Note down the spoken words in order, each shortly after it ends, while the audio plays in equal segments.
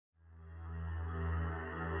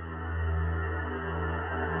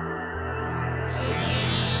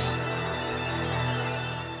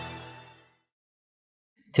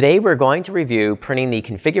Today we're going to review printing the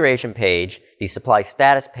configuration page, the supply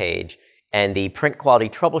status page, and the print quality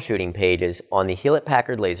troubleshooting pages on the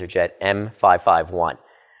Hewlett-Packard LaserJet M551.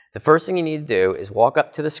 The first thing you need to do is walk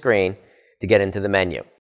up to the screen to get into the menu.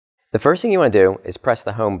 The first thing you want to do is press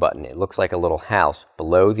the home button. It looks like a little house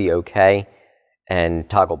below the OK and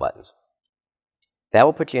toggle buttons. That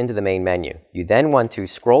will put you into the main menu. You then want to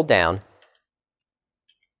scroll down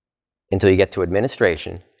until you get to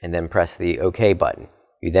Administration and then press the OK button.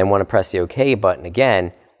 You then want to press the OK button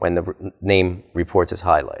again when the name reports is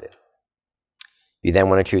highlighted. You then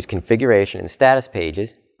want to choose Configuration and Status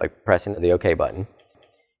Pages by pressing the OK button.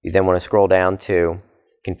 You then want to scroll down to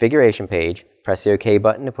Configuration Page, press the OK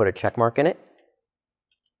button to put a check mark in it,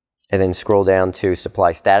 and then scroll down to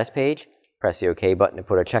Supply Status Page, press the OK button to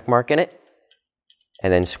put a check mark in it,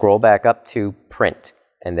 and then scroll back up to Print,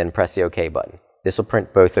 and then press the OK button. This will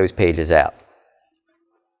print both those pages out.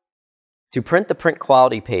 To print the print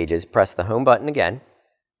quality pages, press the home button again.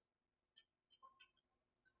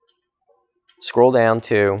 Scroll down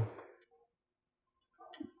to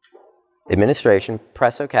Administration,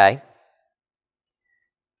 press OK.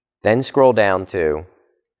 Then scroll down to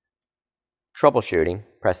Troubleshooting,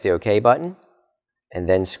 press the OK button. And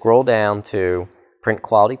then scroll down to Print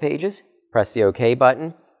Quality Pages, press the OK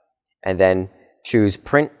button. And then choose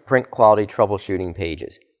Print Quality Troubleshooting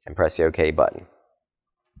Pages and press the OK button.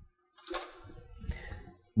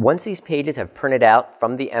 Once these pages have printed out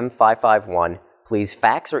from the M551, please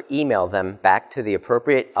fax or email them back to the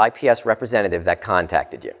appropriate IPS representative that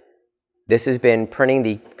contacted you. This has been printing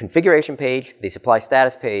the configuration page, the supply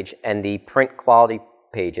status page, and the print quality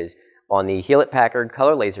pages on the Hewlett-Packard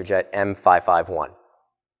Color LaserJet M551.